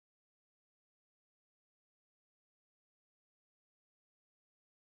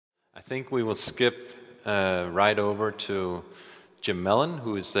I think we will skip right over to Jim Mellon,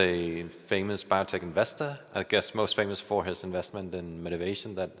 who is a famous biotech investor. I guess most famous for his investment in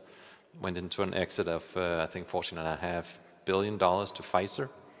Medivation that went into an exit of, I think, $14.5 billion to Pfizer.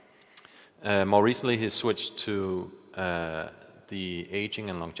 More recently, he switched to the aging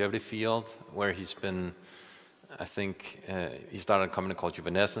and longevity field, where he's been, I think, he started a company called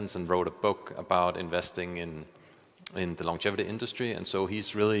Juvenescence and wrote a book about investing in the longevity industry. And so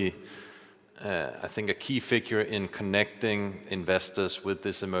he's really, I think, a key figure in connecting investors with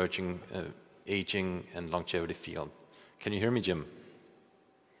this emerging aging and longevity field. Can you hear me, Jim?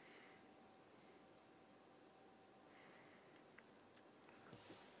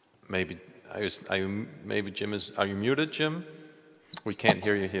 Maybe, Jim are you muted, Jim? We can't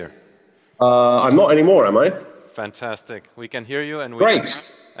hear you here. I'm not anymore, am I? Fantastic. We can hear you, and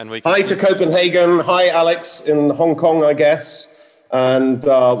Great. Hi to Copenhagen. Hi, Alex, in Hong Kong, I guess. And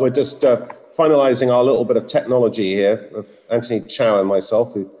we're just finalizing our little bit of technology here with Anthony Chow and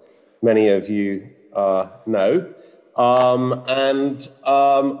myself, who many of you know. I'm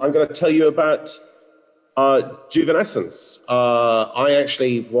going to tell you about Juvenescence. I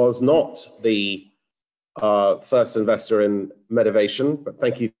actually was not the first investor in Medivation, but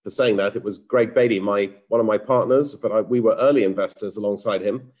thank you for saying that. It was Greg Beatty, one of my partners, but we were early investors alongside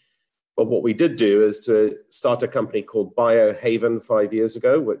him. But what we did do is to start a company called Biohaven 5 years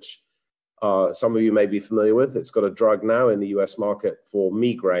ago, which some of you may be familiar with. It's got a drug now in the US market for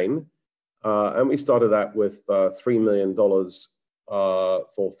migraine. And we started that with $3 million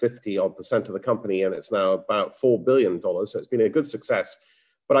for 50% of the company, and it's now about $4 billion. So it's been a good success.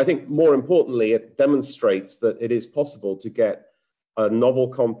 But I think more importantly, it demonstrates that it is possible to get a novel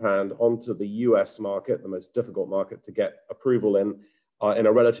compound onto the US market, the most difficult market to get approval in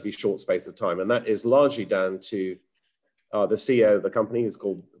a relatively short space of time. And that is largely down to the CEO of the company, who's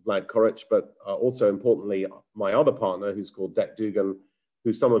called Vlad Coric, but also importantly, my other partner, who's called Det Dugan,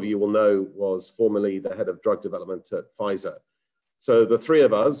 who some of you will know was formerly the head of drug development at Pfizer. So the three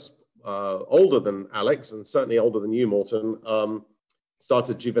of us, older than Alex and certainly older than you, Morten,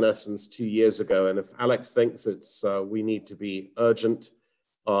 started Juvenescence 2 years ago. And if Alex thinks we need to be urgent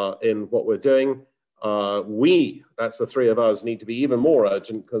in what we're doing, that's the three of us, need to be even more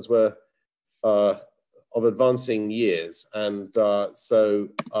urgent because we're of advancing years. And so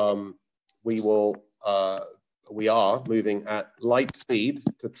we are moving at light speed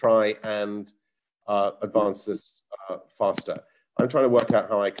to try and advance this faster. I'm trying to work out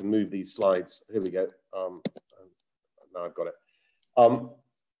how I can move these slides. Here we go. Now I've got it.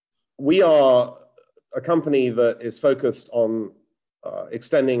 We are a company that is focused on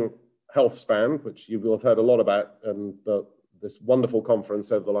extending health span, which you will have heard a lot about in this wonderful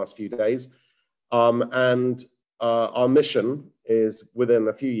conference over the last few days. Our mission is within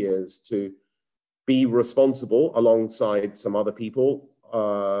a few years to be responsible alongside some other people,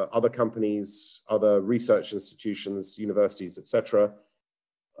 other companies, other research institutions, universities, etc.,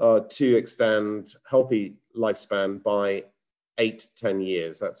 to extend healthy lifespan by 8 to 10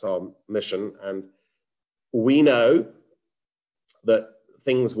 years. That's our mission. And we know that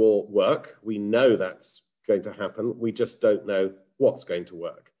things will work. We know that's going to happen. We just don't know what's going to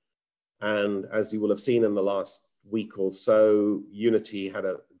work. And as you will have seen in the last week or so, Unity had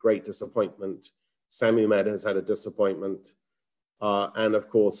a great disappointment. Samumed has had a disappointment. And of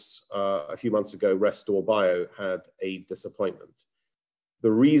course, a few months ago, Restore Bio had a disappointment.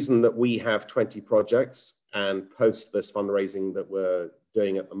 The reason that we have 20 projects and post this fundraising that we're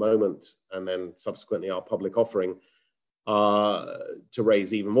doing at the moment, and then subsequently our public offering to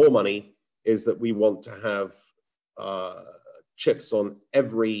raise even more money, is that we want to have chips on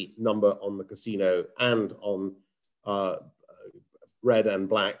every number on the casino and on red and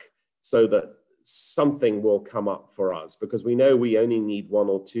black, so that something will come up for us, because we know we only need 1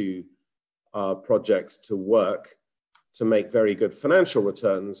 or 2 projects to work to make very good financial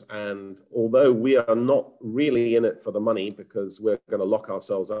returns. And although we are not really in it for the money, because we're going to lock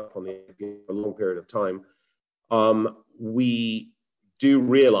ourselves up on a long period of time, we do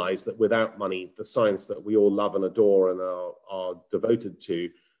realize that without money, the science that we all love and adore and are devoted to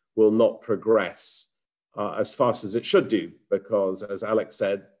will not progress as fast as it should do, because as Alex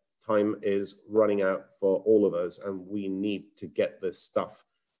said, time is running out for all of us, and we need to get this stuff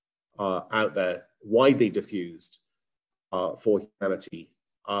out there, widely diffused for humanity.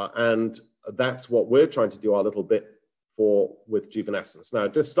 And that's what we're trying to do our little bit with Juvenescence. Now,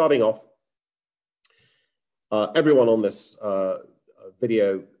 just starting off, everyone on this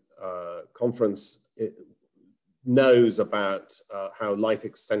video conference knows about how life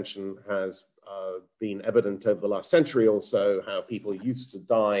extension has been evident over the last century or so, how people used to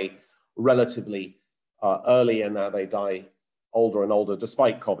die relatively early and now they die older and older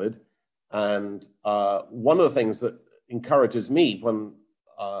despite COVID. And one of the things that encourages me when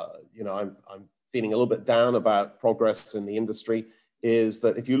I'm feeling a little bit down about progress in the industry is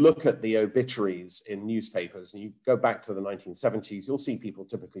that if you look at the obituaries in newspapers and you go back to the 1970s, you'll see people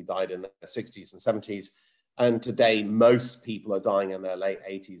typically died in their 60s and 70s. And today, most people are dying in their late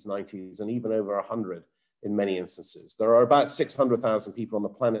 80s, 90s, and even over 100 in many instances. There are about 600,000 people on the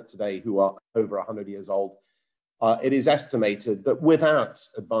planet today who are over 100 years old. It is estimated that without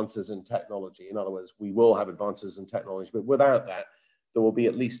advances in technology, in other words, we will have advances in technology, but without that, there will be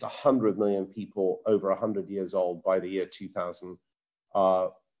at least 100 million people over 100 years old by the year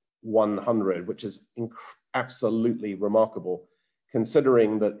 2100, which is absolutely remarkable,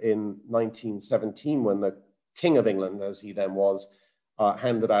 considering that in 1917, when the King of England, as he then was,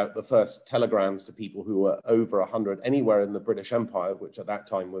 handed out the first telegrams to people who were over 100 anywhere in the British Empire, which at that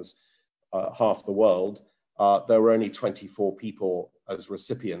time was half the world, there were only 24 people as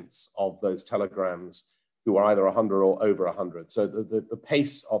recipients of those telegrams who are either 100 or over 100. So the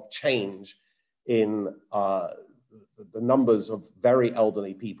pace of change in the numbers of very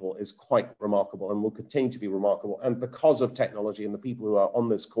elderly people is quite remarkable and will continue to be remarkable. And because of technology and the people who are on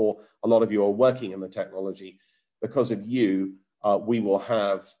this call, a lot of you are working in the technology, because of you, we will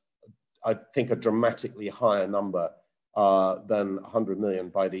have, I think, a dramatically higher number than 100 million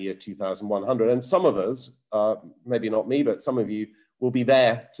by the year 2100. And some of us, maybe not me, but some of you will be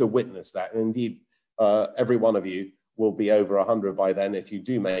there to witness that. And indeed, every one of you will be over 100 by then if you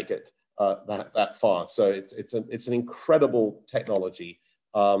do make it that far. So it's an incredible technology.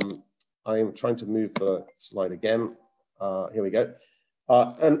 I am trying to move the slide again. Here we go.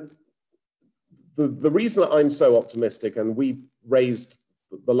 And the reason that I'm so optimistic, and we've raised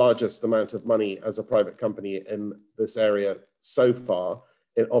the largest amount of money as a private company in this area so far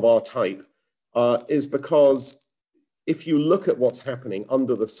of our type, is because if you look at what's happening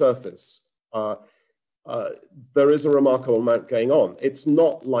under the surface, there is a remarkable amount going on. It's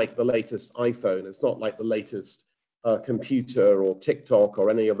not like the latest iPhone. It's not like the latest computer or TikTok or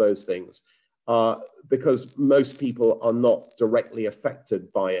any of those things, because most people are not directly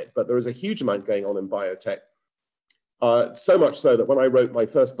affected by it. But there is a huge amount going on in biotech. So much so that when I wrote my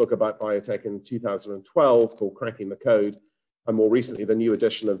first book about biotech in 2012 called Cracking the Code, and more recently the new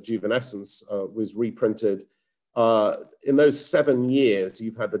edition of Juvenescence was reprinted, in those 7 years,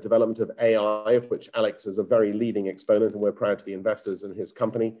 you've had the development of AI, of which Alex is a very leading exponent, and we're proud to be investors in his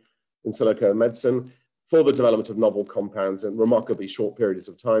company, in silico medicine, for the development of novel compounds in remarkably short periods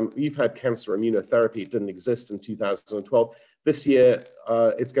of time. You've had cancer immunotherapy. It didn't exist in 2012. This year,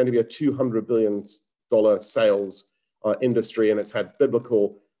 it's going to be a $200 billion sales industry, and it's had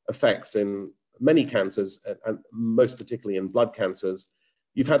biblical effects in many cancers, and most particularly in blood cancers.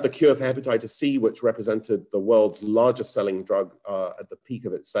 You've had the cure for hepatitis C, which represented the world's largest selling drug at the peak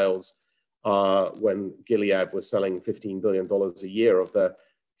of its sales, when Gilead was selling $15 billion a year of the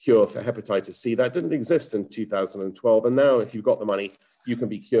cure for hepatitis C. That didn't exist in 2012. And now, if you've got the money, you can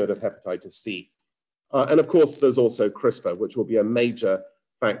be cured of hepatitis C. And of course, there's also CRISPR, which will be a major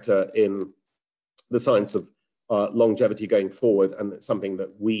factor in the science of longevity going forward. And it's something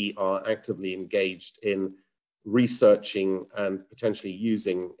that we are actively engaged in researching and potentially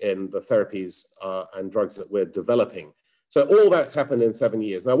using in the therapies and drugs that we're developing. So all that's happened in 7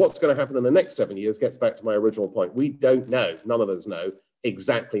 years. Now, what's going to happen in the next 7 years gets back to my original point. We don't know, none of us know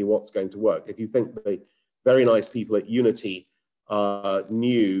exactly what's going to work. If you think the very nice people at Unity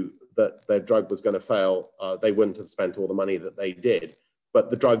knew that their drug was going to fail, they wouldn't have spent all the money that they did.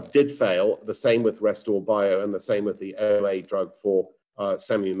 But the drug did fail, the same with Restore Bio and the same with the OA drug for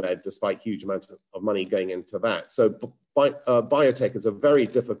Semumed, despite huge amounts of money going into that. So biotech is a very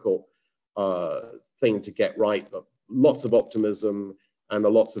difficult thing to get right, but lots of optimism and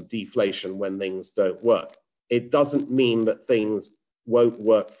lots of deflation when things don't work. It doesn't mean that things won't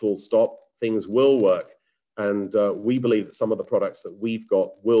work full stop. Things will work. And we believe that some of the products that we've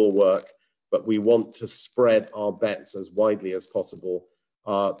got will work, but we want to spread our bets as widely as possible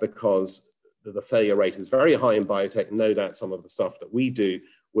because the failure rate is very high in biotech. No doubt some of the stuff that we do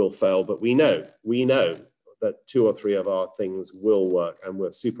will fail, but we know that 2 or 3 of our things will work, and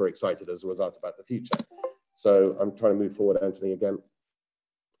we're super excited as a result about the future. So I'm trying to move forward, Anthony, again.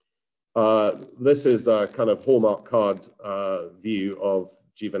 This is a kind of hallmark card view of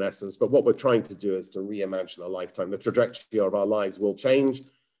Juvenescence, but what we're trying to do is to reimagine a lifetime. The trajectory of our lives will change.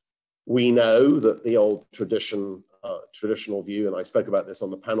 We know that the old traditional view, and I spoke about this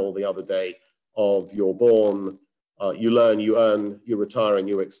on the panel the other day, of you're born, you learn, you earn, you retire, and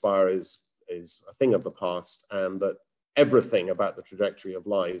you expire is is a thing of the past, and that everything about the trajectory of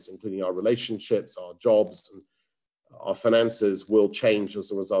lives, including our relationships, our jobs, and our finances, will change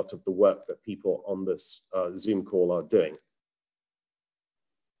as a result of the work that people on this Zoom call are doing.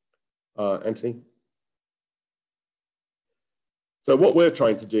 Anthony? So what we're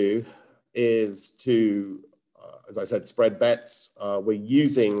trying to do is to, as I said, spread bets. We're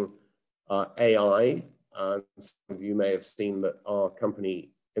using AI. Some of you may have seen that our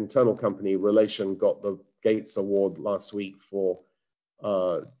company, internal company, Relation, got the Gates Award last week for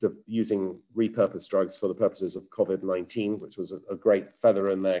using repurposed drugs for the purposes of COVID-19, which was a great feather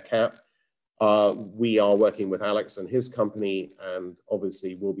in their cap. We are working with Alex and his company, and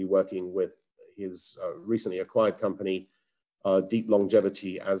obviously we'll be working with his recently acquired company, Deep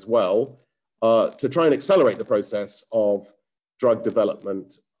Longevity, as well, to try and accelerate the process of drug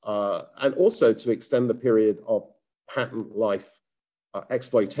development, and also to extend the period of patent life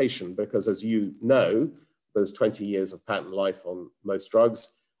exploitation, because as you know, there's 20 years of patent life on most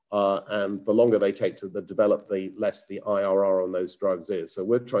drugs, and the longer they take to develop, the less the IRR on those drugs is. So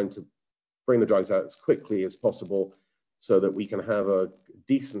we're trying to bring the drugs out as quickly as possible so that we can have a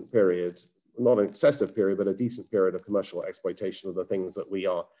decent period, not an excessive period, but a decent period of commercial exploitation of the things that we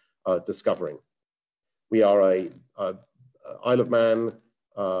are discovering. We are a Isle of Man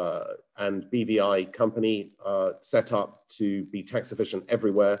and BVI company set up to be tax efficient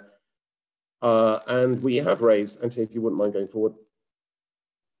everywhere. And we have raised, Anthony, if you wouldn't mind going forward.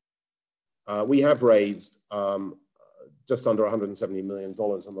 We have raised just under $170 million in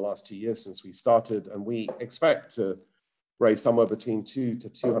the last 2 years since we started, and we expect to raise somewhere between $200 to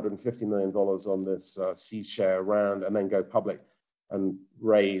 $250 million on this C share round, and then go public and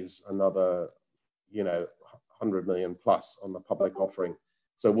raise another, 100 million plus on the public offering.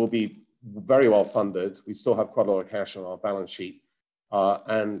 So we'll be very well funded. We still have quite a lot of cash on our balance sheet,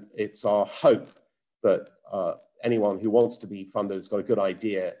 and it's our hope that anyone who wants to be funded, has got a good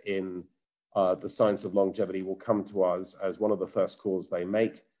idea in the science of longevity, will come to us as one of the first calls they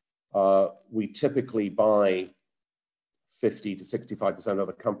make. We typically buy 50 to 65% of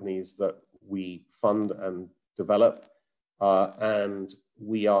the companies that we fund and develop. And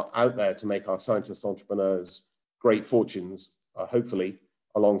we are out there to make our scientist entrepreneurs great fortunes, hopefully,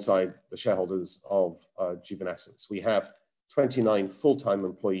 alongside the shareholders of Juvenescence. We have 29 full-time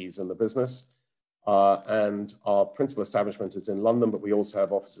employees in the business, and our principal establishment is in London, but we also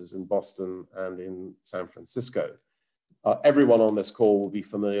have offices in Boston and in San Francisco. Everyone on this call will be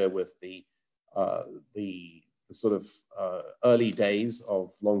familiar with the sort of early days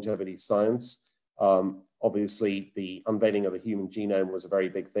of longevity science. Obviously, the unveiling of the human genome was a very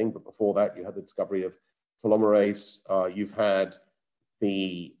big thing, but before that, you had the discovery of telomerase. You've had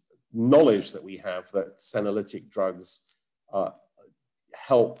the knowledge that we have that senolytic drugs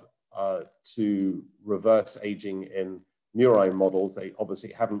help to reverse aging in murine models. They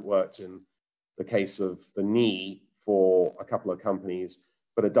obviously haven't worked in the case of the knee for a couple of companies,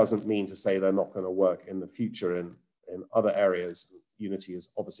 but it doesn't mean to say they're not going to work in the future in other areas. Unity has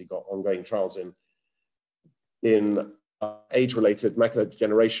obviously got ongoing trials in age-related macular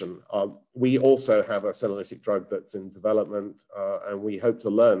degeneration. We also have a senolytic drug that's in development, and we hope to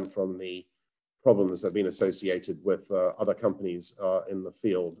learn from the problems that have been associated with other companies in the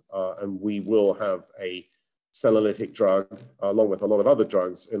field. And we will have a senolytic drug, along with a lot of other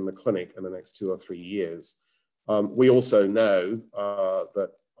drugs, in the clinic in the next 2 or 3 years. We also know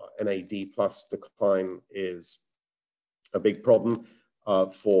that NAD plus decline is a big problem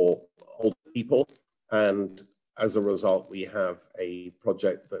for older people. And as a result, we have a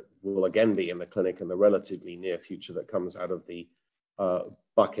project that will again be in the clinic in the relatively near future that comes out of the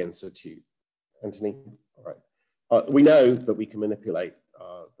Buck Institute. Anthony? All right. We know that we can manipulate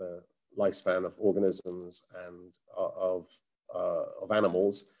the lifespan of organisms and of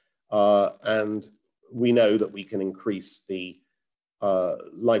animals. And we know that we can increase the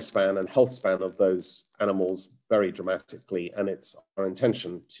lifespan and health span of those animals very dramatically. And it's our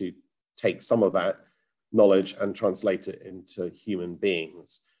intention to take some of that knowledge and translate it into human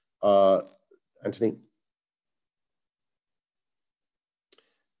beings. Anthony?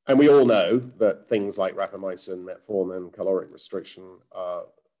 And we all know that things like rapamycin, metformin, caloric restriction,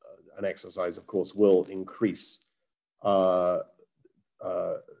 and exercise, of course, will increase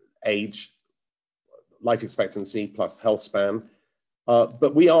age, life expectancy, plus health span.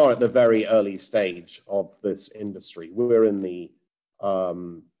 But we are at the very early stage of this industry. We're in the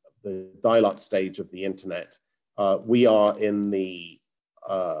dial-up stage of the internet. We are in the,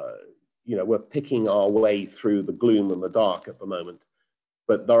 we're picking our way through the gloom and the dark at the moment.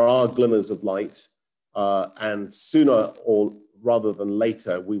 But there are glimmers of light, and sooner or rather than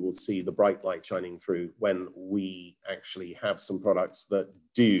later, we will see the bright light shining through when we actually have some products that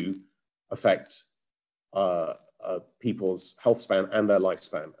do affect people's health span and their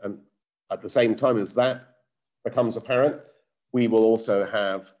lifespan. And at the same time as that becomes apparent, we will also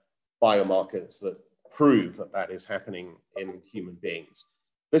have biomarkers that prove that that is happening in human beings.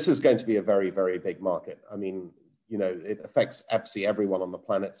 This is going to be a very, very big market. I mean, you know, it affects absolutely everyone on the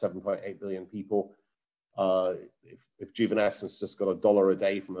planet, 7.8 billion people. If Juvenescence just got $1 a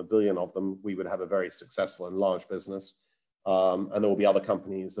day from 1 billion of them, we would have a very successful and large business. And there will be other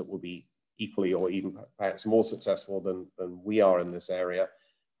companies that will be equally or even perhaps more successful than we are in this area.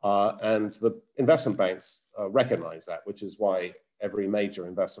 And the investment banks recognize that, which is why every major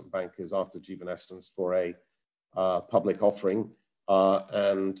investment bank is after Juvenescence for a public offering.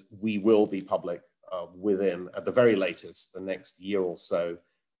 And we will be public within, at the very latest, the next year or so.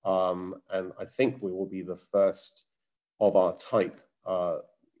 And I think we will be the first of our type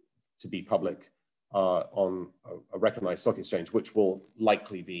to be public on a recognized stock exchange, which will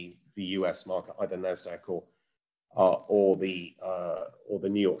likely be the US market, either NASDAQ or the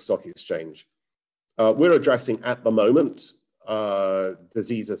New York Stock Exchange. We're addressing at the moment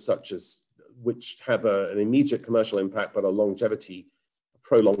diseases such as, which have an immediate commercial impact, but a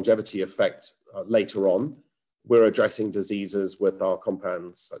pro-longevity effect later on. We're addressing diseases with our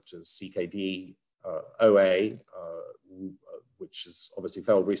compounds such as CKD, OA, which has obviously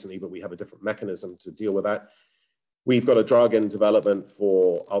failed recently, but we have a different mechanism to deal with that. We've got a drug in development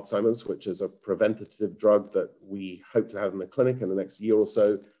for Alzheimer's, which is a preventative drug that we hope to have in the clinic in the next year or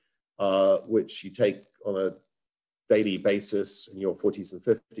so, which you take on a daily basis in your 40s and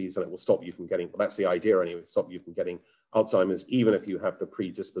 50s, and it will stop you from getting, well, that's the idea anyway, stop you from getting Alzheimer's, even if you have the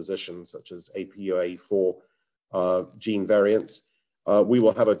predisposition such as APOA4 gene variants. We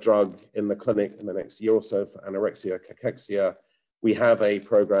will have a drug in the clinic in the next year or so for anorexia, cachexia. We have a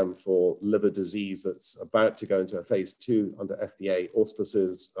program for liver disease that's about to go into a phase 2 under FDA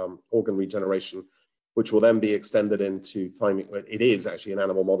auspices, organ regeneration, which will then be extended into thymic, it is actually in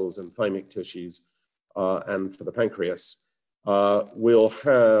animal models and thymic tissues, and for the pancreas. We'll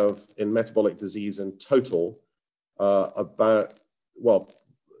have in metabolic disease in total not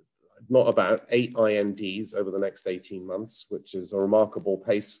about 8 INDs over the next 18 months, which is a remarkable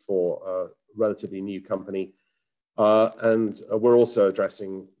pace for a relatively new company. And we're also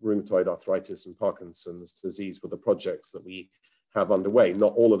addressing rheumatoid arthritis and Parkinson's disease with the projects that we have underway.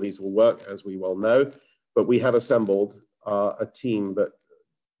 Not all of these will work, as we well know, but we have assembled a team that,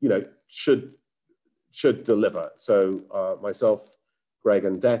 you know, should deliver. So myself, Greg,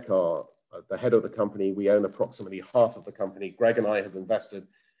 and Dec are the head of the company. We own approximately half of the company. Greg and I have invested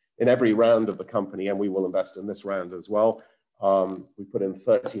in every round of the company, and we will invest in this round as well. We put in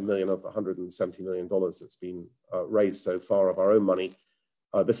 30 million of $170 million that's been raised so far of our own money.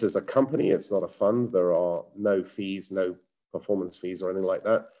 This is a company, it's not a fund. There are no fees, no performance fees or anything like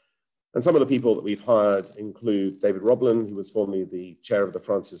that. And some of the people that we've hired include David Roblin, who was formerly the chair of the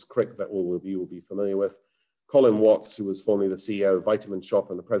Francis Crick, that all of you will be familiar with. Colin Watts, who was formerly the CEO of Vitamin Shop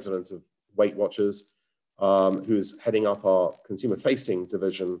and the president of Weight Watchers, who is heading up our consumer-facing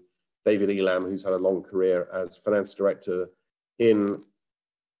division. David Elam, who's had a long career as finance director in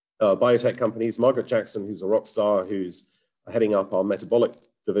biotech companies. Margaret Jackson, who's a rock star, who's heading up our metabolic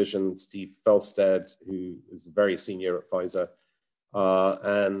division. Steve Felstead, who is very senior at Pfizer.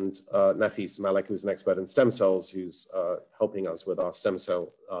 And Nafis Malik, who's an expert in stem cells, who's helping us with our stem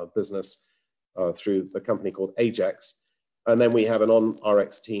cell business through the company called Ajax. And then we have an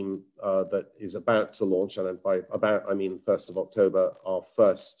on-Rx team that is about to launch, and by about, I mean 1st of October, our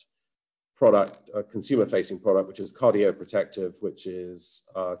first product, a consumer-facing product, which is cardioprotective, which is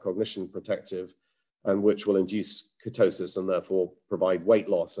cognition protective, and which will induce ketosis and therefore provide weight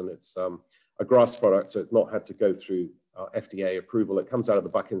loss. And it's a GRAS product, so it's not had to go through FDA approval. It comes out of the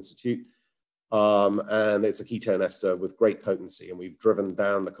Buck Institute, and it's a ketone ester with great potency. And we've driven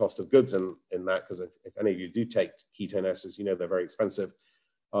down the cost of goods in that, because if any of you do take ketone esters, you know they're very expensive.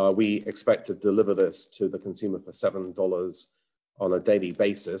 We expect to deliver this to the consumer for $7 on a daily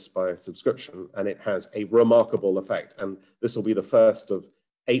basis by subscription, and it has a remarkable effect. And this will be the first of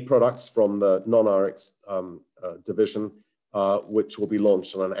 8 products from the non-Rx division, which will be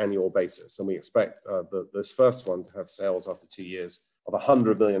launched on an annual basis. And we expect this first one to have sales after 2 years of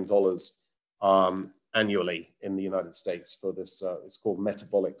 $100 million annually in the United States for this, it's called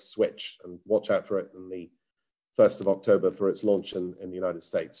Metabolic Switch, and watch out for it in the 1st of October for its launch in the United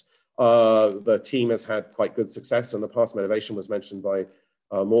States. The team has had quite good success in the past. Medivation was mentioned by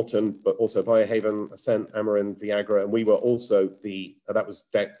Morton, but also Biohaven, Ascent, Amarin, Viagra, and we were also that was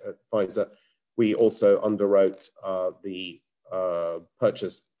Dec at Pfizer. We also underwrote the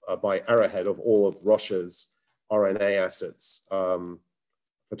purchase by Arrowhead of all of Roche's RNA assets for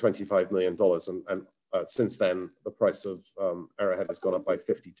 $25 million. And since then, the price of Arrowhead has gone up by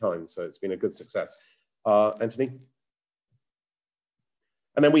 50 times. So it's been a good success. Anthony?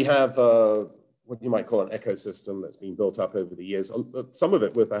 And then we have what you might call an ecosystem that's been built up over the years. Some of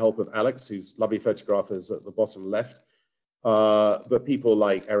it with the help of Alex, whose lovely photograph is at the bottom left. But people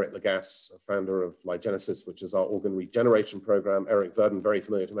like Eric Lagasse, founder of Ligenesis, which is our organ regeneration program, Eric Verdon, very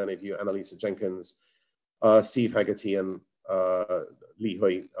familiar to many of you, Annalisa Jenkins, Steve Haggerty, and Li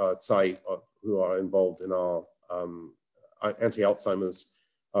Hui Tsai, who are involved in our anti-Alzheimer's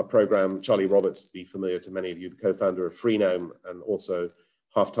program. Charlie Roberts, be familiar to many of you, the co-founder of Freenome, and also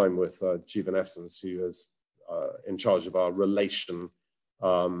half-time with Juvenescence, who is in charge of our relation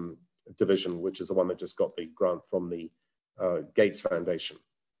division, which is the one that just got the grant from the Gates Foundation.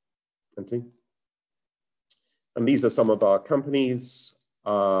 Anthony? And these are some of our companies.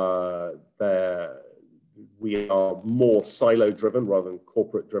 We are more silo-driven rather than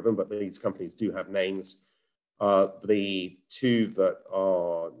corporate-driven, but these companies do have names. The two that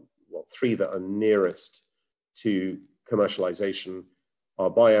are, well, three that are nearest to commercialization are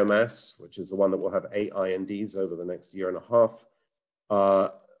Biomass, which is the one that will have 8 INDs over the next year and a half.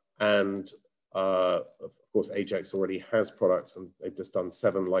 Of course, Ajax already has products, and they've just done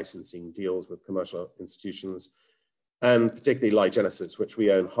 7 licensing deals with commercial institutions, and particularly Ligenesis, which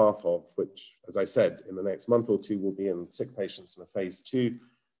we own half of, which, as I said, in the next month or two will be in sick patients in a phase 2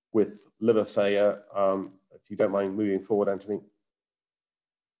 with liver failure. If you don't mind moving forward, Anthony.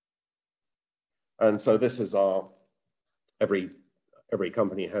 And so this is our, every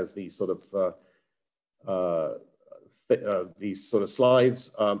company has these sort of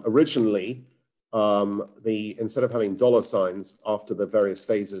slides. Originally, instead of having dollar signs after the various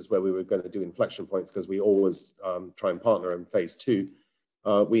phases where we were going to do inflection points, because we always try and partner in phase 2,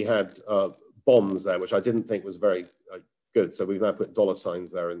 we had bombs there, which I didn't think was very good. So we've now put dollar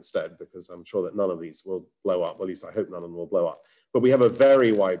signs there instead, because I'm sure that none of these will blow up. Well, at least I hope none of them will blow up. But we have a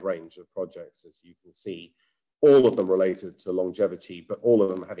very wide range of projects, as you can see, all of them related to longevity, but all of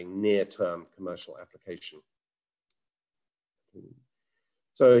them having near-term commercial application.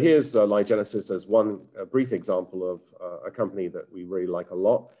 So here's Ligenesis as one brief example of a company that we really like a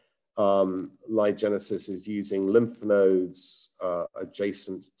lot. Ligenesis is using lymph nodes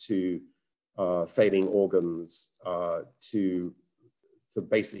adjacent to failing organs to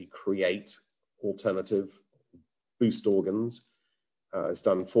basically create alternative boost organs. It's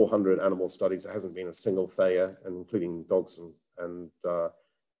done 400 animal studies. There hasn't been a single failure, and including dogs and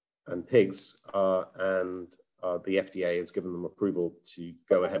pigs. The FDA has given them approval to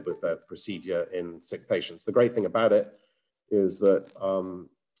go ahead with their procedure in sick patients. The great thing about it is that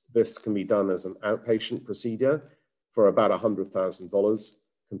this can be done as an outpatient procedure for about $100,000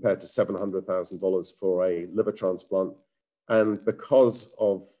 compared to $700,000 for a liver transplant. And because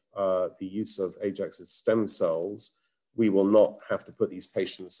of the use of Ajax's stem cells, we will not have to put these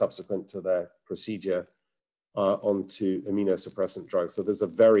patients subsequent to their procedure onto immunosuppressant drugs. So there's a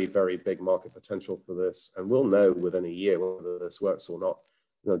very, very big market potential for this. And we'll know within a year whether this works or not.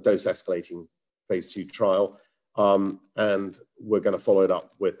 Dose escalating phase 2 trial. And we're going to follow it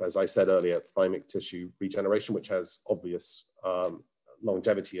up with, as I said earlier, thymic tissue regeneration, which has obvious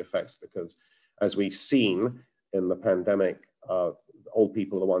longevity effects, because as we've seen in the pandemic, old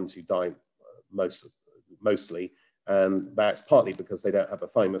people are the ones who die mostly. And that's partly because they don't have a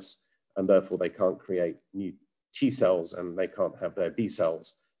thymus, and therefore they can't create new T cells, and they can't have their B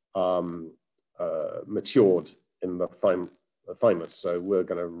cells matured in the thymus. So we're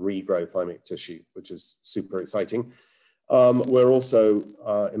going to regrow thymic tissue, which is super exciting. We're also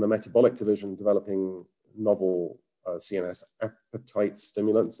in the metabolic division developing novel CNS appetite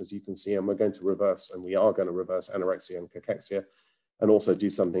stimulants, as you can see, and we're going to reverse, and we are going to reverse anorexia and cachexia, and also do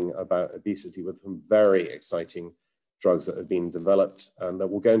something about obesity with some very exciting drugs that have been developed and that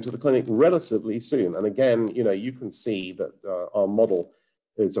will go into the clinic relatively soon. And again, you can see that our model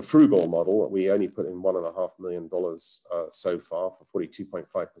is a frugal model. We only put in $1.5 million so far for 42.5%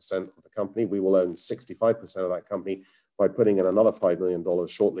 of the company. We will own 65% of that company by putting in another $5 million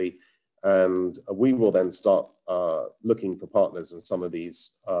shortly. And we will then start looking for partners in some of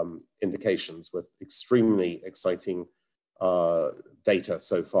these indications with extremely exciting data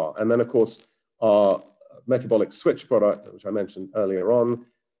so far. And then, of course, our metabolic switch product, which I mentioned earlier on,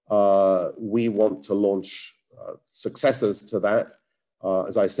 we want to launch successors to that.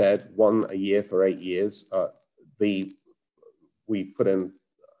 As I said, 1 a year for 8 years. We put in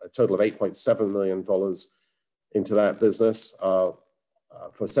a total of $8.7 million into that business for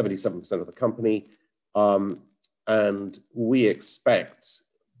 77% of the company. And we expect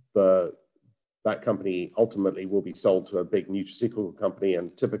that company ultimately will be sold to a big nutraceutical company,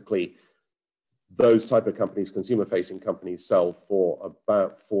 and typically those type of companies, consumer-facing companies, sell for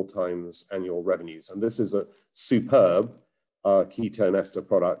about 4 times annual revenues. And this is a superb ketone ester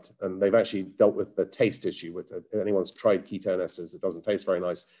product, and they've actually dealt with the taste issue. With anyone's tried ketone esters, it doesn't taste very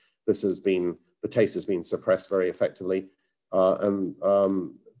nice. The taste has been suppressed very effectively.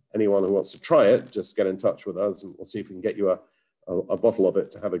 Anyone who wants to try it, just get in touch with us, and we'll see if we can get you a bottle of it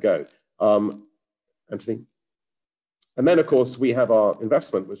to have a go. Anthony? And then, of course, we have our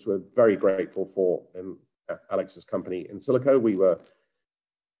investment, which we're very grateful for, in Alex's company, In Silico. We were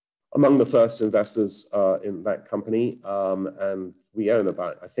among the first investors in that company, and we own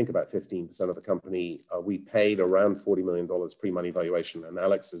I think about 15% of the company. We paid around $40 million pre-money valuation, and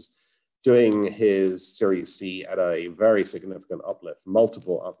Alex is doing his Series C at a very significant uplift,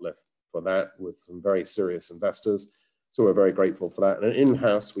 multiple uplift for that, with some very serious investors. So we're very grateful for that. And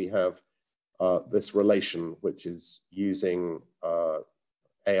in-house, we have this relation, which is using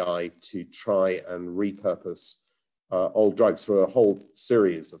AI to try and repurpose old drugs for a whole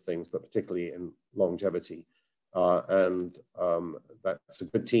series of things, but particularly in longevity. That's a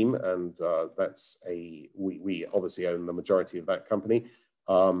good team, and we obviously own the majority of that company.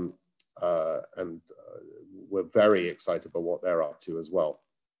 We're very excited about what they're up to as well.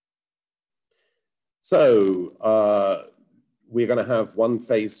 So we're going to have one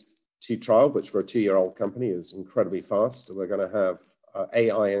phase 2 trial, which for a 2-year-old company is incredibly fast. We're going to have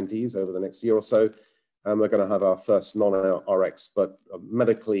 8 INDs over the next year or so, and we're going to have our first non-RX, but a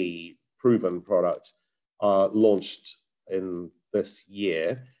medically proven product launched in this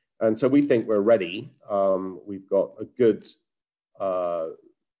year. And so we think we're ready. We've got a good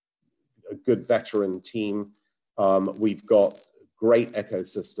veteran team. We've got great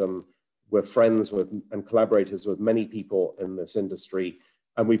ecosystem. We're friends with and collaborators with many people in this industry,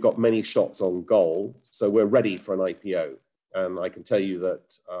 and we've got many shots on goal. So we're ready for an IPO. And I can tell you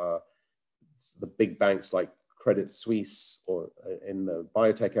that the big banks like Credit Suisse, or in the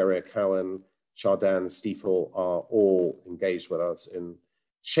biotech area, Cowen, Chardan, Stifel, are all engaged with us in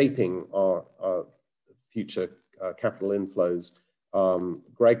shaping our future capital inflows.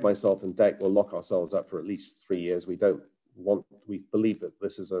 Greg, myself, and Dec will lock ourselves up for at least 3 years. We believe that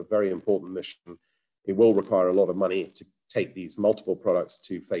this is a very important mission. It will require a lot of money to take these multiple products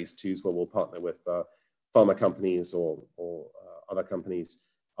to phase 2s, where we'll partner with pharma companies or other companies.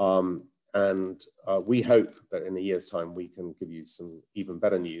 We hope that in a year's time, we can give you some even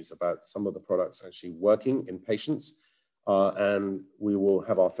better news about some of the products actually working in patients. And we will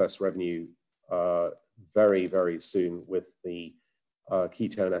have our first revenue very, very soon with the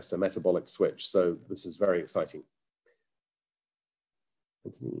ketone ester metabolic switch. So this is very exciting.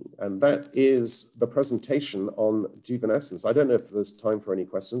 And that is the presentation on Juvenescence. I don't know if there's time for any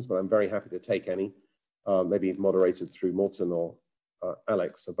questions, but I'm very happy to take any, maybe moderated through Morten or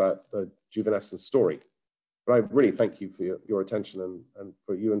Alex, about the Juvenescence story. But I really thank you for your attention and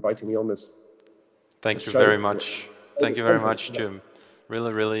for you inviting me on this. Thank you very much. Thank you very much, Jim.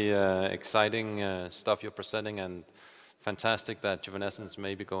 Really, really exciting stuff you're presenting, and fantastic that Juvenescence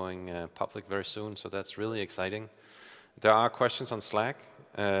may be going public very soon. So that's really exciting. There are questions on Slack.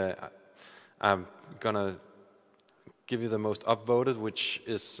 I'm going to give you the most upvoted, which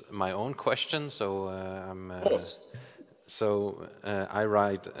is my own question. So I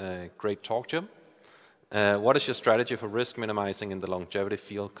write, great talk, Jim. What is your strategy for risk minimizing in the longevity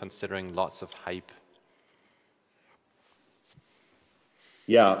field, considering lots of hype?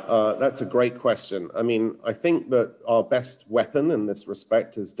 Yeah, that's a great question. I mean, I think that our best weapon in this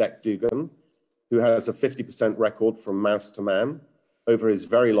respect is Dec Dugan, who has a 50% record from mouse to man over his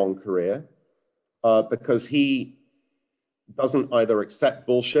very long career, because he doesn't either accept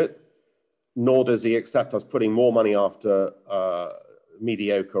bullshit, nor does he accept us putting more money after a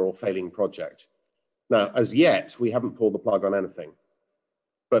mediocre or failing project. Now, as yet, we haven't pulled the plug on anything,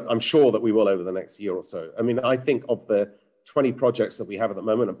 but I'm sure that we will over the next year or so. I mean, I think of the 20 projects that we have at the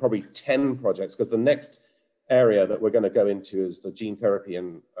moment, and probably 10 projects, because the next area that we're going to go into is the gene therapy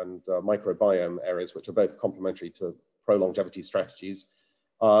and microbiome areas, which are both complementary to pro-longevity strategies.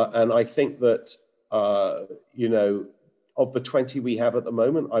 And I think that, you know, of the 20 we have at the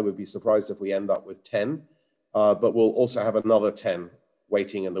moment, I would be surprised if we end up with 10, but we'll also have another 10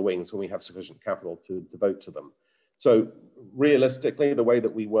 waiting in the wings when we have sufficient capital to devote to them. So realistically, the way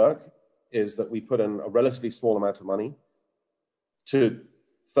that we work is that we put in a relatively small amount of money to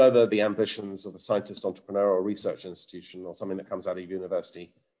further the ambitions of a scientist, entrepreneur, or research institution, or something that comes out of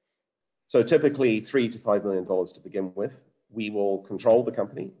university. So typically $3 to $5 million to begin with. We will control the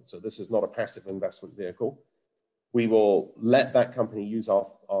company. So this is not a passive investment vehicle. We will let that company use our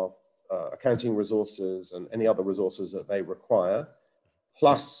accounting resources and any other resources that they require,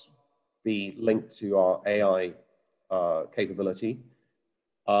 plus be linked to our AI capability.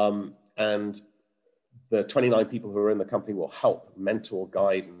 And the 29 people who are in the company will help mentor,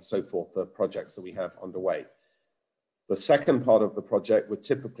 guide, and so forth the projects that we have underway. The second part of the project would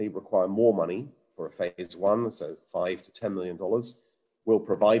typically require more money for a phase one, so $5 to $10 million. We'll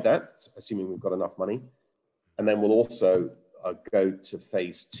provide that, assuming we've got enough money. And then we'll also go to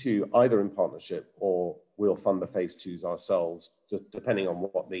phase two, either in partnership or we'll fund the phase twos ourselves, depending on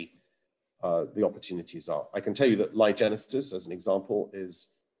what the opportunities are. I can tell you that Juvenescence, as an example, has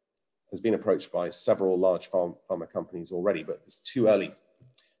been approached by several large pharma companies already, but it's too early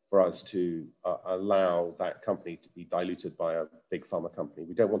for us to allow that company to be diluted by a big pharma company.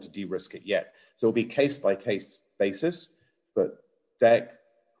 We don't want to de-risk it yet. So it'll be case-by-case basis, but Dec,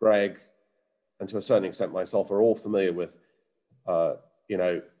 Greg, and to a certain extent myself are all familiar with, you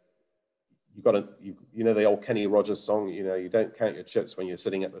know the old Kenny Rogers song, you don't count your chips when you're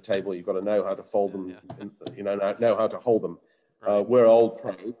sitting at the table. You've got to know how to fold them, know how to hold them. Right. We're old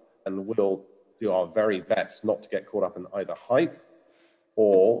pro, and we'll do our very best not to get caught up in either hype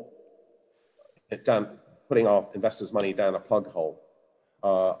or putting our investors' money down a plug hole.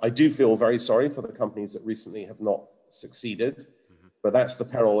 I do feel very sorry for the companies that recently have not succeeded, but that's the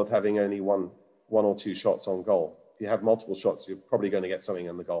peril of having only one or two shots on goal. If you have multiple shots, you're probably going to get something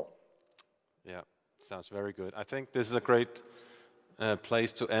in the goal. Yeah, sounds very good. I think this is a great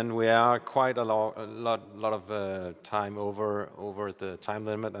place to end. We are quite a lot of time over the time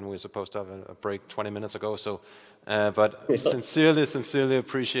limit, and we're supposed to have a break 20 minutes ago. So, but sincerely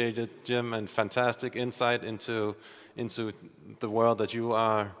appreciate it, Jim, and fantastic insight into the world that you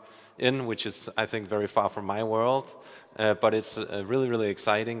are in, which is, I think, very far from my world. But it's really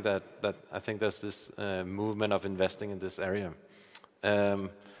exciting that I think there's this movement of investing in this area.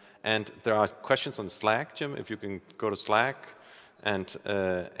 And there are questions on Slack, Jim. If you can go to Slack and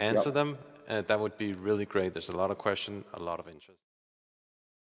answer them, that would be really great. There's a lot of questions, a lot of interest.